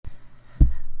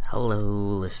Hello,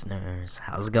 listeners.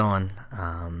 How's it going?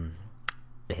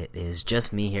 It is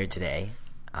just me here today.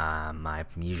 My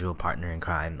usual partner in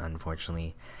crime,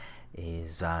 unfortunately,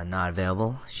 is not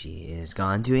available. She is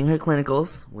gone doing her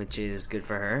clinicals, which is good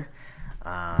for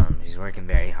her. She's working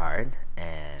very hard,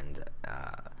 and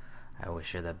I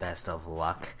wish her the best of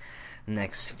luck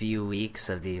next few weeks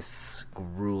of this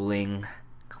grueling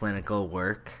clinical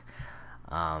work.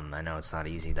 I know it's not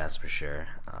easy, that's for sure.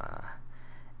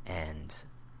 And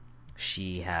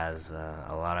she has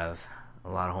a lot of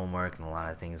homework and a lot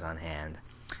of things on hand.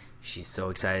 She's so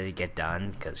excited to get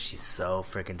done because she's so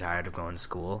freaking tired of going to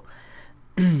school.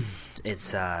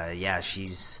 It's an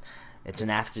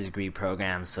after degree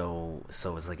program, so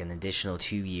it's like an additional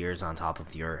 2 years on top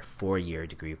of your 4 year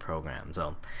degree program.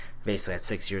 So basically, at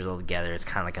 6 years altogether, it's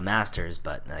kind of like a master's,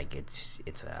 but like it's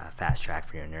a fast track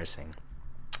for your nursing.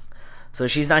 So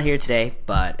she's not here today,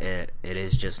 but it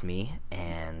is just me,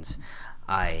 and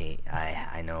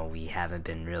I know we haven't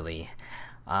been really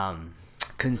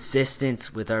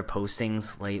consistent with our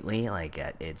postings lately.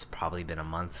 It's probably been a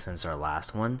month since our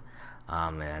last one,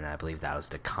 and I believe that was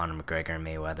the Conor McGregor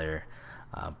Mayweather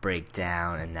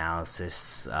breakdown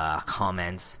analysis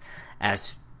comments.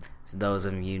 As those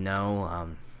of you know,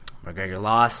 McGregor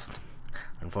lost.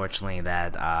 Unfortunately,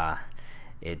 that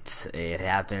it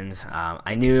happens.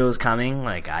 I knew it was coming.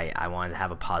 I wanted to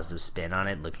have a positive spin on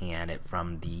it, looking at it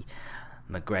from the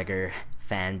McGregor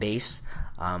fan base,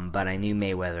 but I knew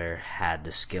Mayweather had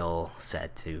the skill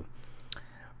set to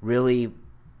really,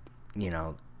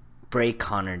 break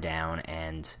Conor down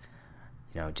and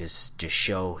just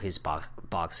show his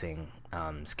boxing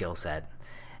skill set.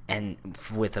 And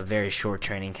with a very short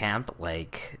training camp,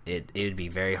 it would be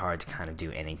very hard to kind of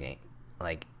do anything,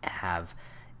 have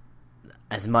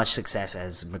as much success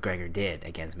as McGregor did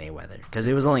against Mayweather, because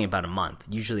it was only about a month.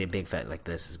 Usually a big fight like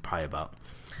this is probably about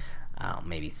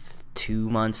maybe 2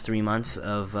 months, 3 months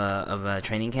of a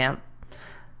training camp.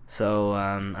 So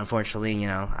unfortunately,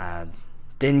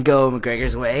 didn't go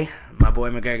McGregor's way, my boy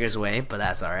McGregor's way, but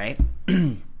that's all right.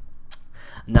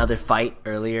 Another fight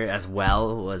earlier as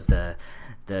well was the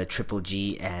Triple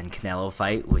G and Canelo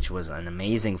fight, which was an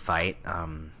amazing fight.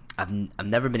 I've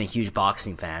never been a huge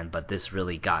boxing fan, but this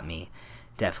really got me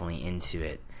definitely into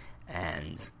it,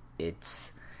 and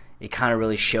it kind of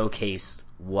really showcased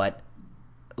what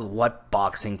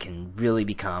boxing can really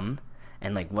become,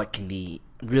 and what can be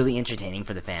really entertaining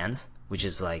for the fans, which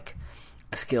is a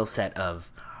skill set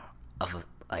of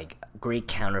great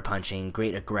counter punching,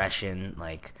 great aggression,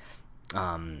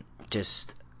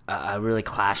 just a really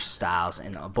clash of styles,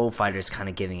 and both fighters kind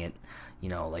of giving it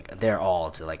their all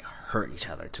to hurt each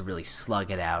other, to really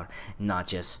slug it out, and not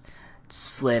just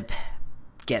slip,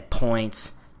 get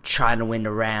points, try to win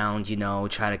the round,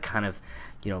 try to kind of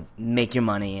make your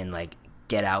money and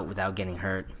get out without getting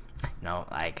hurt.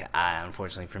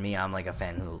 Unfortunately for me, I'm a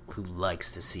fan who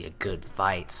likes to see a good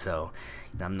fight. So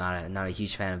I'm not a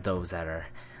huge fan of those that are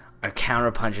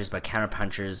counter punchers, but counter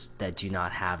punchers that do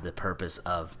not have the purpose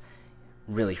of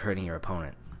really hurting your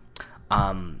opponent.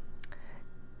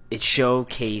 It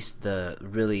showcased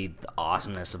the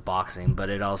awesomeness of boxing, but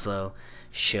it also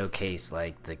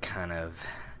showcased the kind of,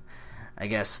 I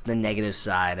guess, the negative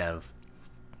side of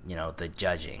the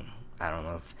judging. I don't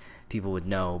know if people would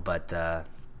know, but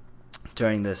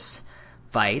during this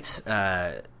fight,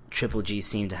 Triple G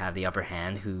seemed to have the upper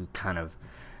hand, who kind of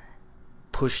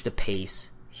pushed the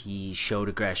pace. He showed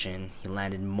aggression. He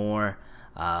landed more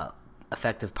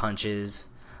effective punches.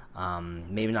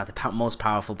 Maybe not the most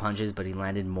powerful punches, but he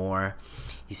landed more.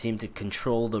 He seemed to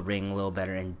control the ring a little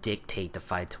better and dictate the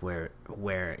fight to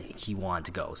where he wanted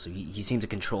to go. So he seemed to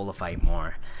control the fight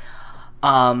more.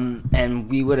 And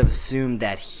we would have assumed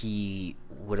that he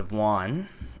would have won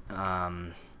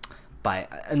by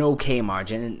an okay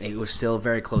margin. It was still a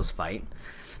very close fight,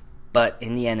 but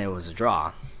in the end, it was a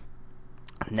draw.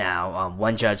 Now,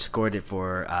 one judge scored it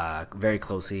for very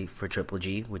closely for Triple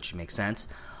G, which makes sense.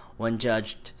 One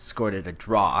judge scored it a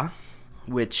draw,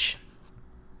 which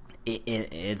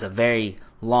it's a very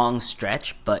long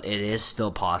stretch, but it is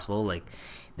still possible.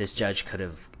 This judge could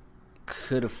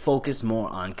have focused more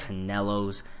on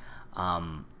Canelo's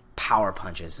power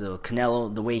punches. So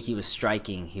Canelo, the way he was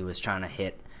striking, he was trying to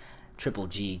hit Triple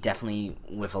G definitely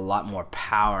with a lot more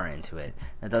power into it.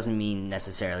 That doesn't mean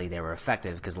necessarily they were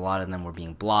effective, because a lot of them were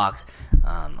being blocked,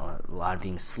 a lot of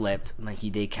being slipped. He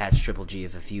did catch Triple G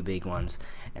with a few big ones,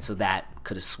 and so that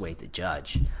could have swayed the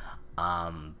judge.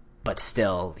 But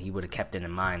still, he would have kept it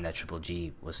in mind that Triple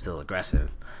G was still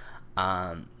aggressive.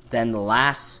 Then the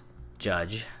last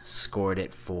judge scored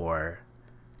it for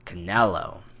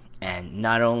Canelo, And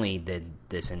not only did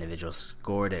this individual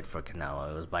scored it for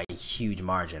Canelo, it was by a huge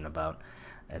margin. I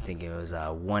think it was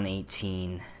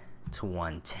 118 to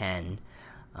 110.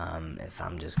 If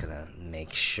I'm just gonna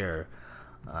make sure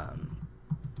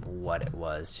what it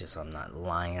was, just so I'm not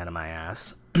lying out of my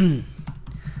ass.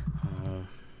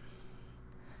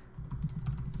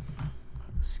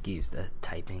 Excuse the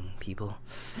typing, people.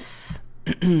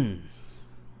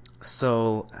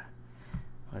 So,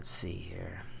 let's see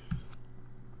here.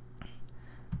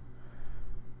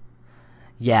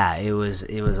 Yeah, it was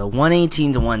a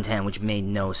 118 to 110, which made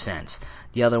no sense.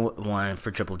 The other one for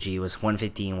Triple G was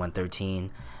 115,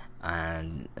 113,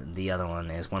 and the other one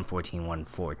is 114,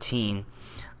 114.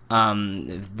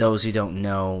 Those who don't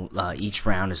know, each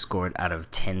round is scored out of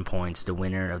 10 points. The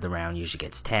winner of the round usually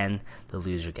gets 10. The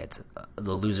loser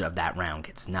of that round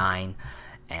gets 9.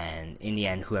 And in the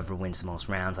end, whoever wins the most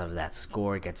rounds out of that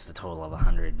score gets the total of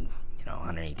 100,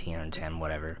 118, 110,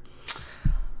 whatever.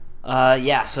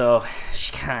 So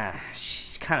she kind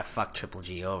of fucked Triple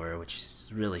G over, which is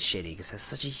really shitty because that's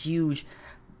such a huge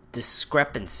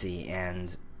discrepancy,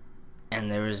 and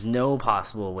there was no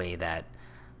possible way that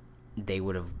they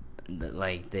would have,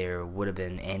 there would have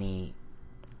been any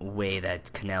way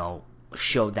that Canelo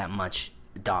showed that much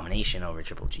domination over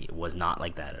Triple G. It was not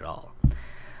like that at all.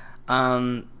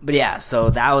 But yeah,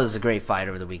 so that was a great fight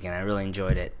over the weekend. I really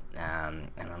enjoyed it, and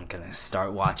I'm gonna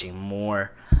start watching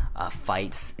more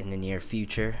fights in the near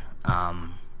future,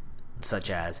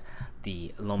 such as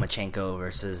the Lomachenko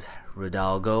versus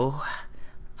Hidalgo.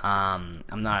 I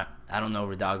don't know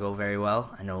Hidalgo very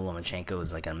well. I know Lomachenko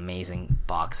is like an amazing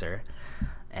boxer,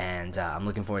 and I'm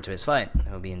looking forward to his fight.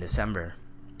 It'll be in December.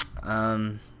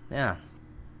 Yeah.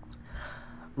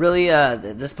 Really,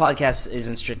 this podcast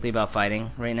isn't strictly about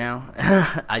fighting right now.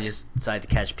 I just decided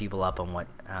to catch people up on what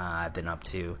I've been up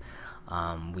to.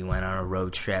 We went on a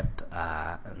road trip,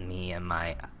 me and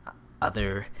my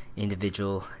other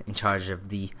individual in charge of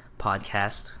the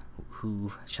podcast,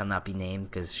 who shall not be named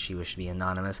because she wished to be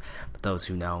anonymous, but those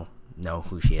who know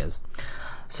who she is.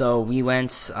 So we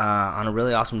went on a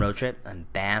really awesome road trip in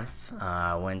Banff.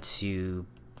 Went to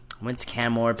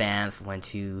Canmore, Banff, went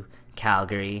to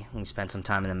Calgary. We spent some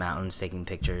time in the mountains taking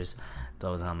pictures.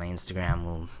 Those on my Instagram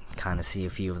will kind of see a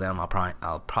few of them.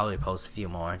 I'll probably post a few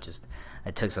more.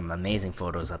 I took some amazing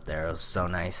photos up there. It was so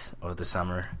nice over the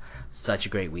summer. Such a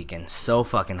great weekend. So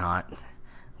fucking hot,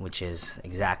 which is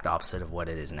exact opposite of what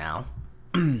it is now.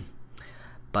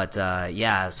 But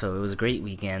so it was a great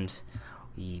weekend.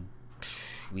 We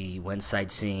went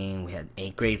sightseeing. We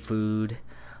ate great food.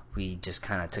 We just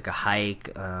kind of took a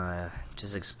hike,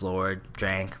 just explored,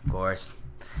 drank, of course.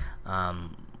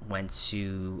 Went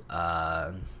to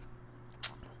the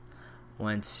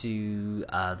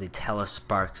TELUS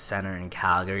Sparks Center in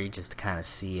Calgary just to kind of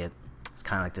see it. It's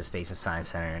kind of like the Space and Science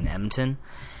Center in Edmonton.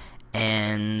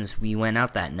 And we went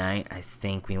out that night. I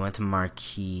think we went to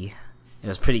Marquee. It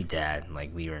was pretty dead.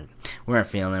 Like we weren't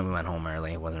feeling it. We went home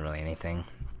early. It wasn't really anything.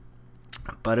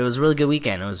 But it was a really good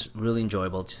weekend. It was really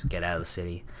enjoyable just to get out of the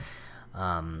city.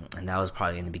 And that was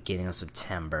probably in the beginning of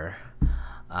September.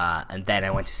 And then I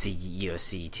went to see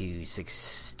UFC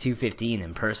 215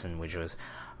 in person, which was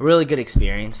a really good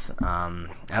experience. I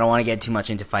don't want to get too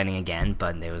much into fighting again,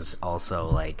 but it was also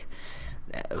like,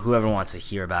 whoever wants to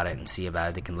hear about it and see about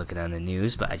it, they can look it on the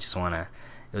news. But it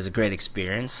was a great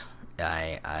experience.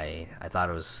 I thought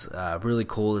it was really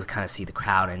cool to kind of see the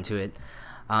crowd into it.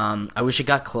 I wish it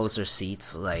got closer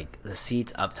seats. Like the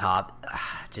seats up top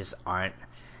just aren't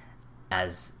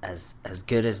as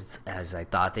good as I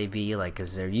thought they'd be. Like,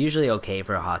 because they're usually okay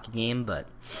for a hockey game, but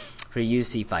for a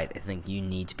UFC fight, I think you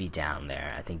need to be down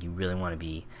there. I think you really want to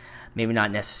be, maybe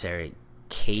not necessarily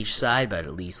cage side, but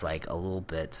at least like a little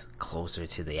bit closer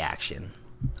to the action.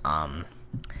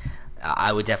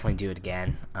 I would definitely do it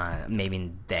again, maybe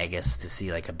in Vegas to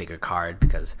see like a bigger card,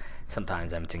 because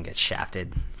sometimes Edmonton gets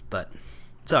shafted, but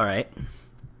it's all right.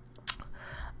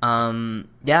 And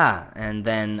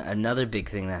then another big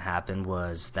thing that happened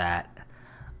was that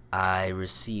I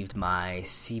received my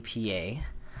CPA,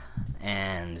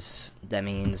 and that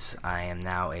means I am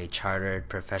now a chartered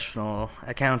professional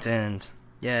accountant.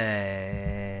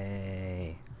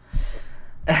 Yay!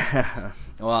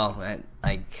 Well,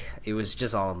 it was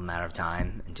just all a matter of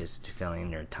time, and just filling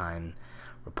in your time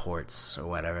reports or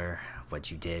whatever, what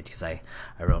you did, because I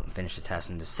wrote and finished the test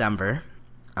in December.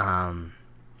 So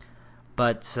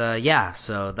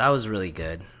that was really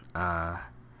good.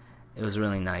 It was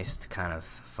really nice to kind of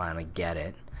finally get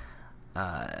it.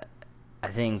 I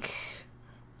think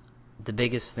the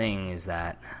biggest thing is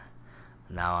that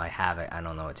now I have it, I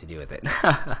don't know what to do with it.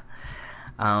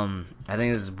 I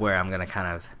think this is where I'm going to kind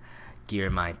of gear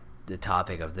my the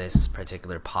topic of this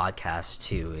particular podcast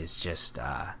too is just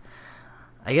I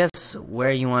guess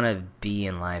where you want to be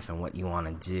in life and what you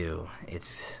want to do.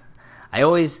 I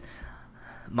always,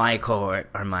 my cohort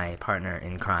or my partner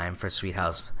in crime for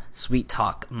Sweet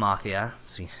Talk Mafia,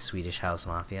 Swedish House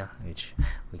Mafia, which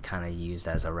we kind of used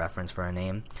as a reference for a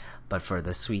name, but for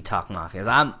the Sweet Talk Mafias,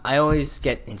 I always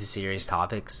get into serious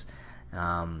topics,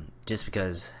 just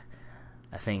because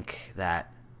I think that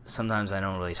sometimes I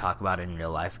don't really talk about it in real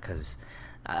life, because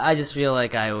I just feel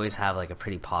like I always have like a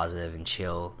pretty positive and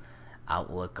chill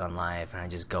outlook on life, and I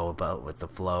just go about with the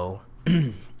flow.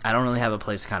 I don't really have a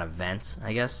place to kind of vent,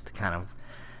 I guess, to kind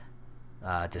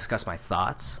of discuss my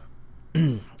thoughts.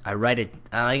 I write it.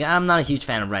 I'm not a huge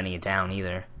fan of writing it down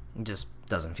either. It just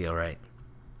doesn't feel right.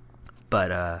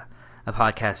 But a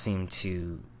podcast seemed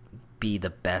to be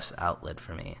the best outlet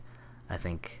for me. I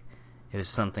think it was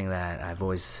something that I've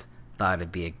always thought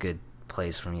it'd be a good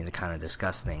place for me to kind of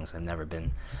discuss things. I've never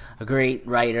been a great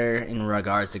writer in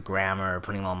regards to grammar or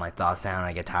putting all my thoughts down.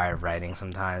 I get tired of writing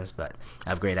sometimes, but I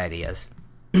have great ideas.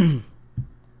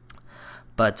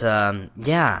 But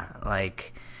yeah,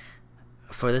 like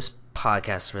for this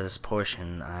podcast, for this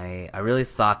portion, I really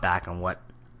thought back on what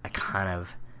I kind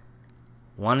of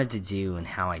wanted to do and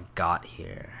how I got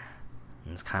here.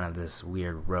 And it's kind of this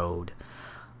weird road.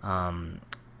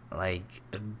 Like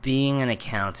being an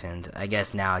accountant, I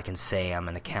guess now I can say I'm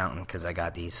an accountant because I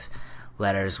got these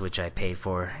letters which I paid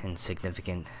for in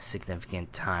significant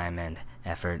time and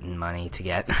effort and money to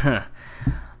get.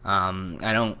 I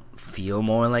don't feel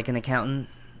more like an accountant,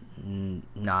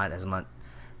 not as much,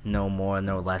 no more,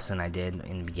 no less than I did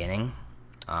in the beginning.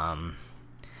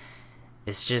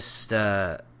 It's just,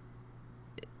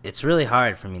 it's really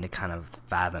hard for me to kind of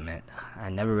fathom it. I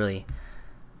never really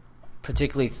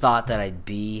particularly thought that I'd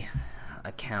be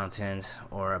accountant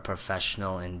or a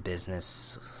professional in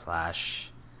business /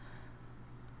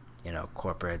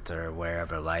 corporate or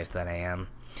wherever life that I am.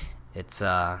 It's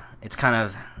kind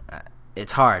of,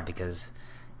 it's hard because,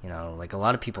 like a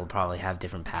lot of people probably have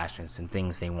different passions and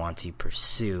things they want to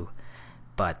pursue,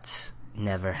 but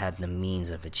never had the means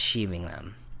of achieving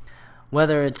them.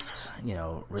 Whether it's,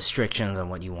 restrictions on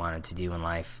what you wanted to do in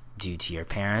life due to your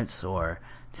parents or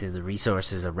to the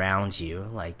resources around you.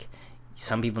 Like,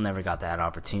 some people never got that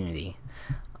opportunity.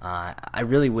 I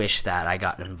really wish that I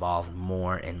got involved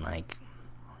more in, like,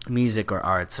 music or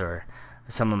arts or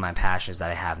some of my passions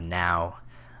that I have now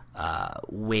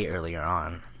way earlier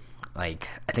on. Like,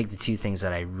 I think the two things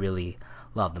that I really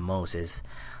love the most is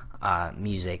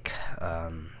music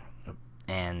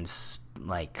and,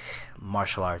 like,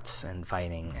 martial arts and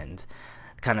fighting and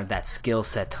kind of that skill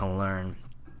set to learn.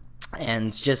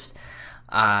 And just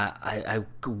I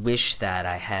wish that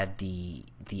I had the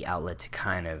outlet to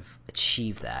kind of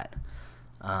achieve that.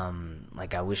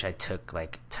 Like, I wish I took,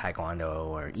 like, Taekwondo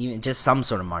or even just some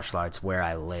sort of martial arts where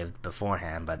I lived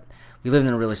beforehand, but we lived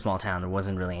in a really small town. There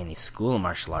wasn't really any school of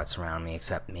martial arts around me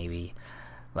except maybe,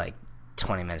 like,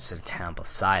 20 minutes to the town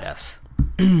beside us.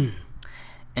 And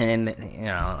then,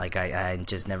 like, I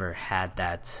just never had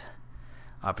that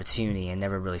opportunity and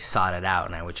never really sought it out,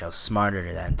 and I wish I was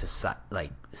smarter than to,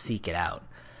 like, seek it out.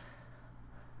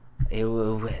 It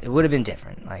would have been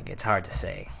different. Like, it's hard to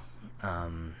say. I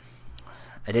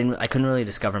couldn't really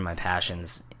discover my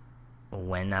passions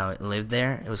when I lived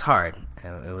there. It was hard.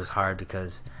 It was hard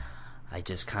because I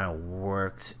just kind of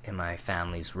worked in my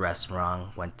family's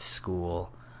restaurant, went to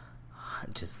school,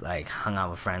 just like hung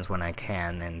out with friends when I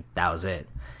can, and that was it.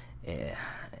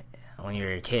 When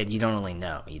you're a kid, you don't really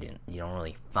know. You don't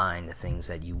really find the things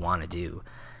that you want to do,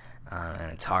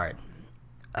 and it's hard.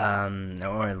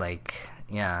 Or like,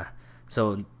 yeah.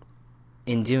 So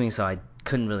in doing so, I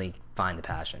couldn't really find the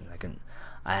passion.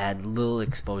 I had little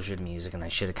exposure to music, and I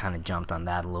should have kind of jumped on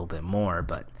that a little bit more,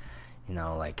 but,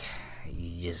 like,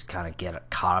 you just kind of get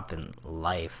caught up in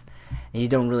life, and you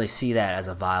don't really see that as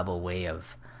a viable way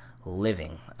of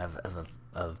living,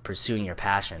 of pursuing your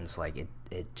passions. Like,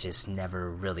 it just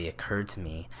never really occurred to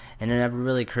me, and it never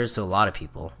really occurs to a lot of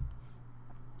people.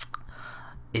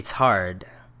 It's hard,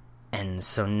 and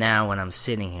so now when I'm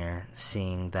sitting here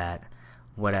seeing that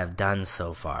what I've done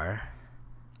so far,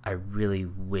 I really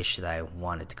wish that I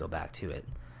wanted to go back to it.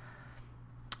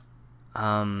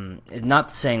 It's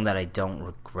not saying that I don't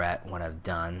regret what I've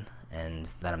done and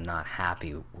that I'm not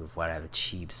happy with what I've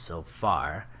achieved so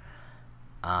far.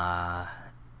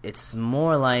 It's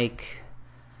more like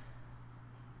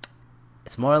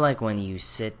when you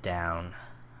sit down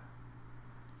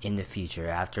in the future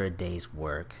after a day's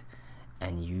work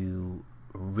and you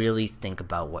really think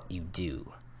about what you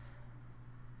do,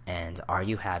 and are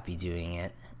you happy doing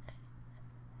it,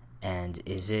 and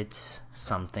is it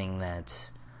something that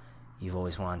you've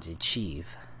always wanted to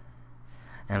achieve.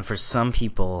 And for some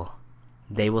people,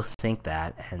 they will think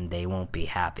that and they won't be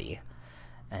happy.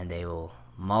 And they will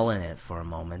mull in it for a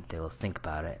moment. They will think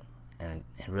about it. And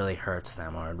it really hurts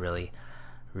them, or it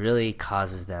really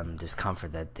causes them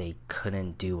discomfort that they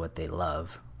couldn't do what they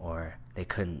love, or they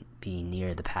couldn't be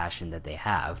near the passion that they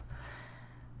have.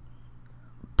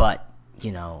 But,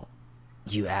 you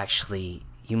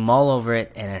mull over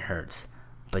it and it hurts.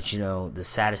 But, the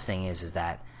saddest thing is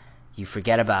that you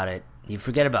forget about it,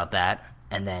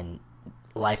 and then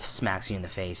life smacks you in the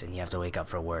face and you have to wake up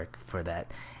for work for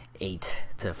that 8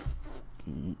 to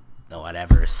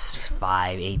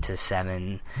 5, 8 to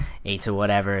 7, 8 to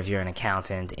whatever if you're an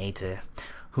accountant, 8 to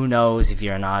who knows if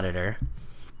you're an auditor.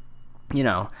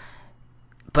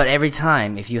 But every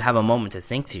time, if you have a moment to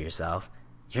think to yourself,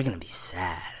 you're going to be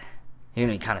sad. You're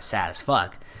going to be kind of sad as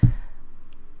fuck.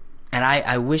 And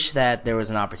I wish that there was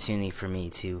an opportunity for me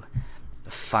to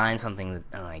find something,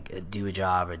 like do a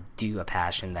job or do a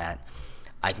passion that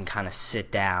I can kind of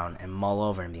sit down and mull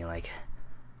over and be like,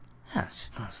 yeah,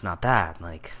 it's not bad.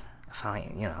 Like, I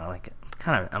finally,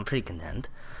 I'm pretty content.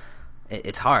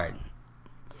 It's hard.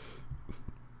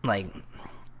 Like,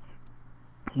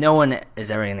 no one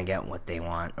is ever going to get what they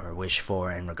want or wish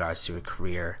for in regards to a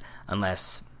career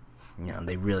unless,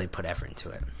 they really put effort into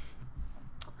it.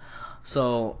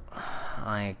 So,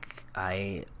 like,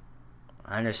 I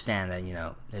understand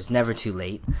that, there's never too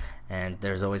late, and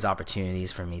there's always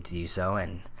opportunities for me to do so,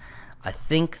 and I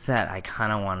think that I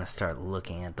kind of want to start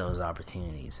looking at those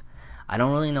opportunities. I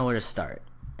don't really know where to start.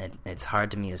 It's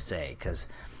hard to me to say, because,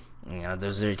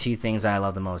 those are two things I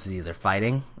love the most, is either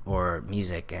fighting or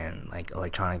music, and, like,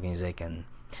 electronic music and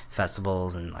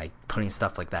festivals and, like, putting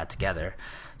stuff like that together.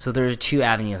 So there's two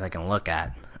avenues I can look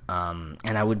at, and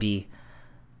I would be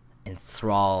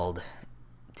enthralled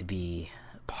to be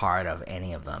part of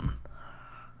any of them.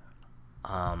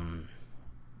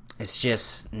 It's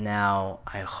just now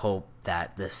I hope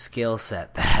that the skill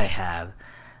set that I have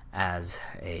as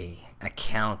a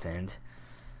accountant,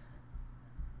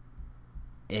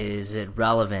 is it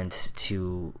relevant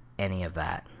to any of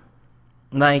that?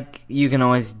 Like, you can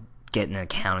always get an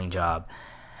accounting job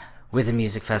with a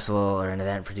music festival or an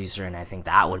event producer, and I think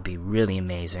that would be really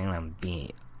amazing. That would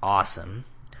be awesome.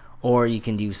 Or you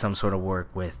can do some sort of work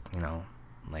with,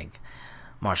 like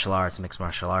martial arts, mixed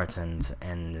martial arts, and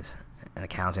an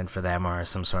accountant for them, or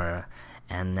some sort of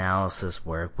analysis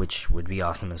work, which would be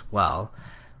awesome as well.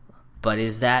 But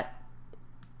is that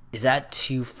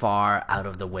too far out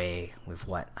of the way with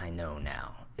what I know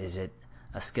now? Is it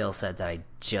a skill set that I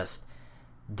just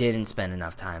didn't spend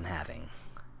enough time having?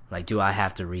 Like, do I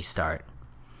have to restart?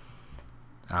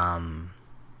 I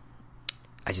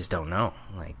just don't know.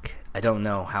 Like, I don't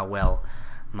know how well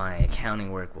my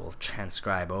accounting work will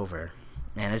transcribe over.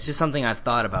 And it's just something I've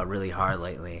thought about really hard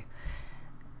lately.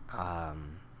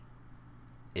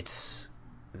 It's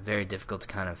very difficult to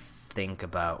kind of think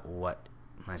about what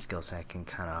my skill set can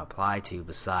kind of apply to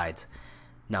besides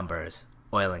numbers,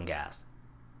 oil and gas,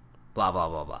 blah, blah,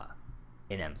 blah, blah,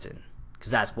 in Edmonton.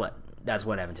 Because that's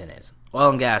what Edmonton is. Oil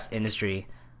and gas industry,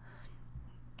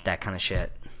 that kind of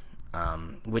shit.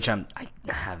 Which I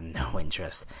have no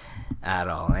interest at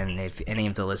all. And if any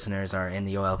of the listeners are in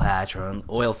the oil patch or in the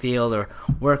oil field or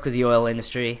work with the oil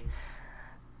industry,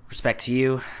 respect to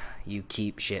you. You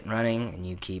keep shit running and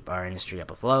you keep our industry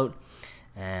up afloat.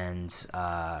 And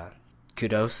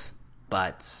kudos.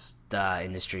 But the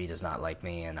industry does not like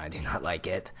me, and I do not like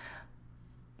it.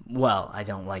 Well, I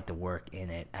don't like the work in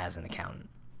it as an accountant.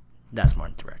 That's more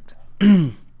direct.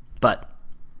 But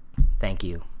thank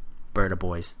you, Berta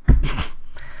boys.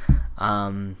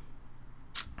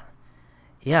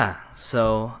 Yeah,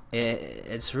 so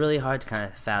it's really hard to kind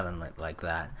of fathom it like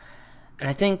that. And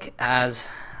I think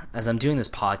as I'm doing this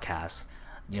podcast,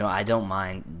 I don't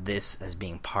mind this as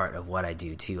being part of what I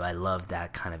do too. I love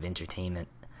that kind of entertainment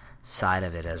side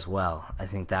of it as well. I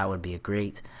think that would be a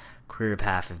great career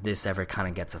path if this ever kind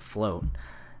of gets afloat.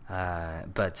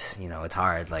 But it's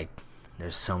hard. Like,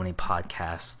 there's so many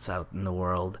podcasts out in the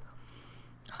world,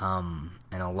 and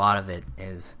a lot of it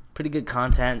is pretty good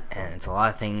content, and it's a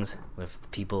lot of things with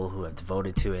people who have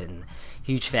devoted to it and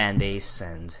huge fan base,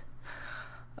 and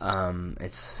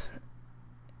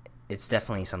it's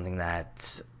definitely something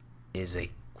that is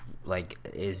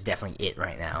definitely it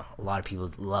right now. A lot of people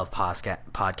love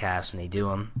podcasts, and they do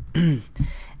them. And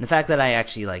the fact that I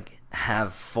actually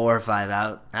have 4 or 5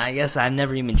 out, I guess I've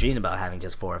never even dreamed about having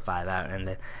just 4 or 5 out, and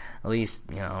at least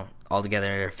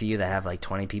altogether a few that have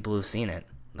 20 people who've seen it,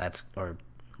 or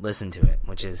listened to it,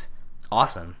 which is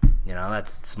awesome.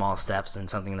 That's small steps and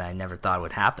something that I never thought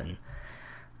would happen.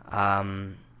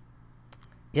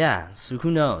 yeah, so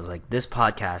who knows? Like, this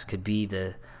podcast could be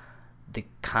the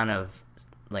kind of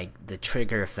like the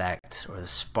trigger effect or the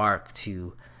spark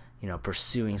to,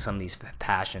 pursuing some of these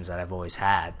passions that I've always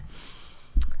had.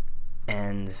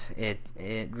 And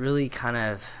it really kind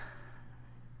of,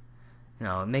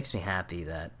 it makes me happy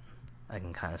that I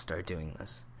can kind of start doing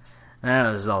this. And I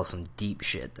know this is all some deep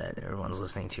shit that everyone's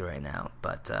listening to right now,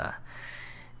 but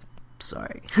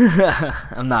sorry.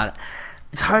 I'm not.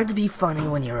 It's hard to be funny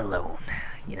when you're alone,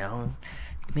 you know?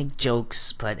 You make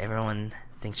jokes, but everyone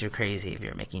thinks you're crazy if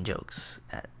you're making jokes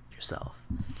at yourself.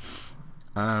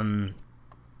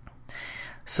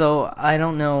 So I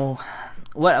don't know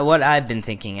what I've been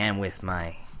thinking, and with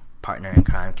my partner in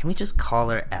crime, can we just call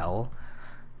her L?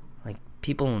 Like,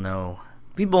 people won't know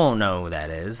who that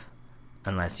is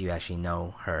unless you actually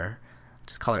know her.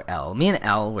 Just call her L. Me and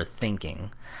L were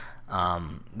thinking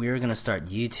we were gonna start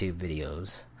YouTube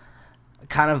videos,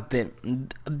 kind of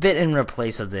a bit in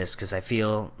replace of this, because I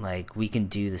feel like we can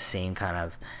do the same kind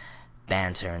of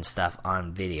banter and stuff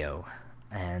on video.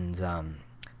 And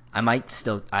I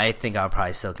think I'll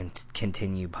probably still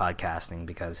continue podcasting,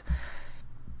 because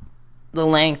the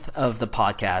length of the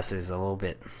podcast is a little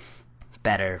bit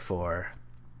better for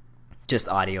just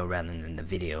audio rather than the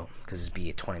video, because it'd be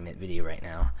a 20-minute video right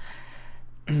now.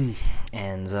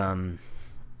 And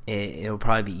it'll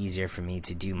probably be easier for me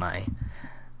to do my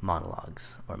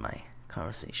monologues or my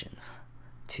conversations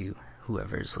to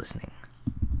whoever's listening.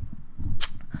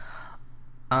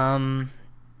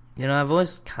 I've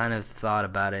always kind of thought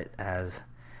about it as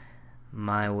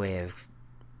my way of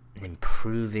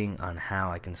improving on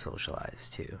how I can socialize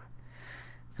too.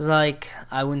 Because,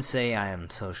 I wouldn't say I am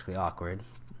socially awkward.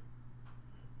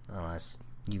 Unless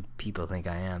you people think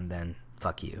I am, then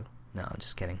fuck you. No, I'm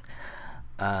just kidding.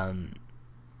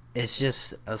 It's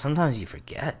just, sometimes you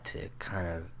forget to kind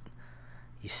of,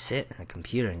 you sit in a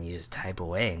computer and you just type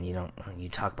away, and you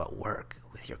talk about work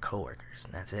with your coworkers,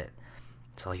 and that's it.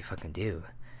 That's all you fucking do.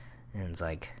 And it's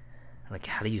like,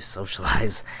 how do you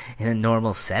socialize in a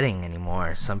normal setting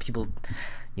anymore? Some people,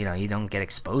 you don't get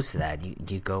exposed to that.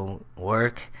 You go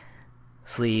work,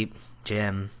 sleep,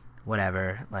 gym,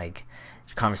 whatever. Like,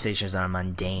 conversations are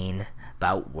mundane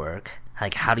about work.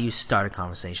 Like, how do you start a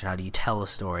conversation? How do you tell a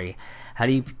story? How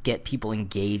do you get people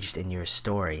engaged in your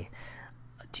story?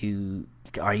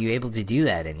 Are you able to do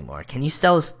that anymore? Can you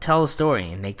tell a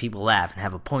story and make people laugh and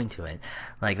have a point to it?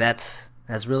 Like, that's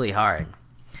really hard.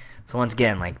 So once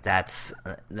again, that's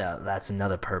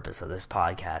another purpose of this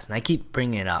podcast, and I keep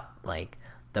bringing it up, like,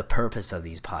 the purpose of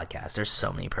these podcasts. There's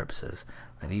so many purposes.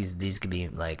 Like, these could be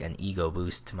like an ego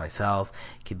boost to myself.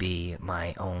 It could be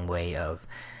my own way of,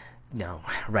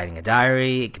 writing a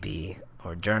diary. It could be,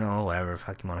 or journal, whatever the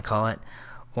fuck you want to call it,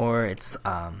 or it's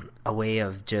a way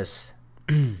of just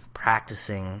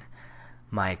practicing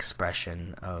my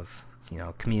expression of,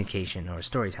 communication or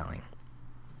storytelling.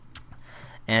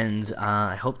 And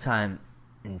I hope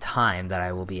in time that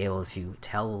I will be able to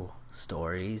tell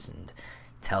stories and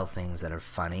tell things that are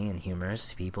funny and humorous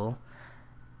to people,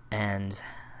 and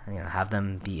have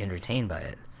them be entertained by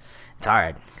it. It's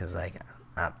hard because, I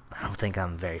don't think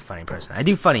I'm a very funny person. I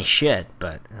do funny shit,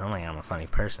 but I don't think I'm a funny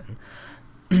person.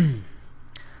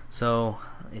 So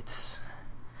it's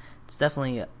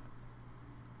definitely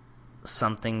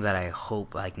something that I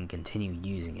hope I can continue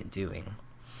using and doing.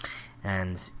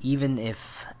 And even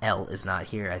if L is not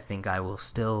here, I think I will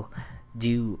still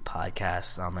do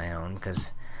podcasts on my own,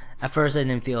 because at first I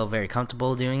didn't feel very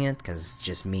comfortable doing it, because it's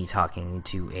just me talking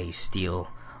to a steel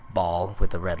ball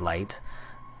with a red light.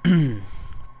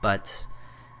 But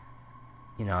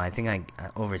I think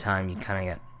over time you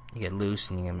kind of get loose,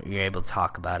 and you're able to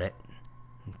talk about it,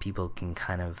 and people can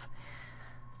kind of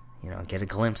get a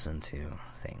glimpse into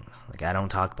things. Like, I don't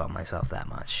talk about myself that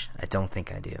much. I don't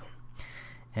think I do.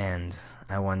 And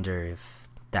I wonder if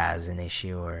that is an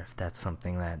issue, or if that's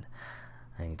something that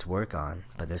I need to work on.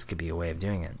 But this could be a way of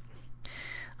doing it.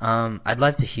 I'd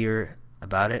love to hear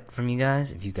about it from you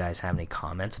guys. If you guys have any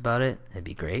comments about it, it'd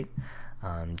be great.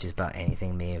 Just about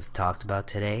anything may have talked about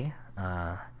today.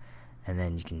 And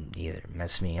then you can either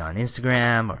message me on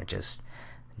Instagram, or just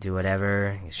do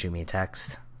whatever. You can shoot me a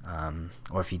text.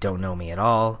 Or if you don't know me at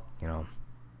all,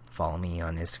 follow me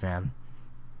on Instagram.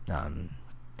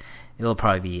 It'll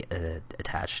probably be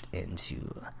attached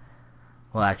into...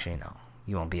 Well, actually, no.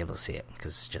 You won't be able to see it,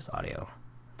 because it's just audio.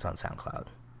 It's on SoundCloud.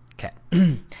 Okay.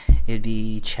 It'd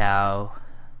be Chow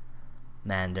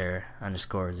Mander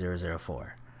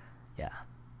 _004. Yeah.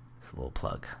 It's a little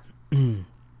plug.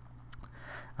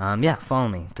 Yeah, follow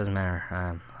me. Doesn't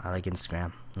matter. I like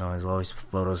Instagram. No, there's always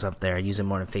photos up there. I use it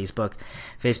more than Facebook.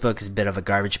 Facebook is a bit of a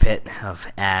garbage pit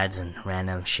of ads and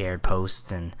random shared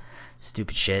posts and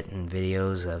stupid shit and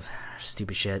videos of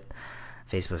stupid shit.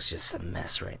 Facebook's just a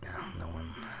mess right now.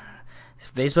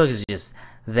 Facebook is just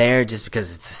there just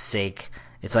because it's a sake.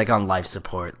 It's like on life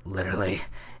support, literally.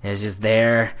 And it's just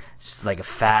there. It's just like a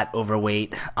fat,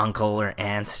 overweight uncle or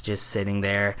aunt just sitting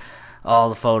there. All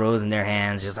the photos in their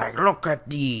hands, just like, look at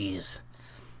these.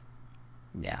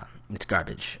 Yeah, it's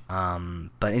garbage.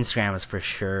 But Instagram is for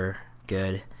sure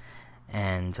good.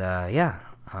 And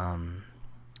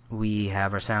we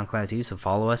have our SoundCloud too, so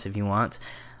follow us if you want.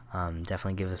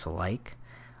 Definitely give us a like.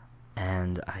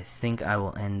 And I think I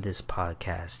will end this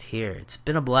podcast here. It's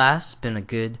been a blast. It's been a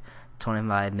good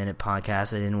 25-minute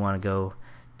podcast. I didn't want to go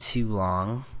too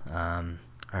long.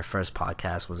 Our first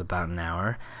podcast was about an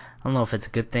hour. I don't know if it's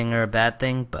a good thing or a bad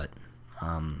thing, but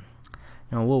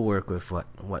we'll work with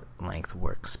what length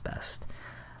works best.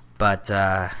 But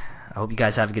I hope you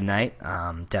guys have a good night.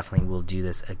 Definitely will do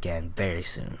this again very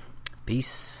soon.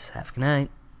 Peace. Have a good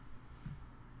night.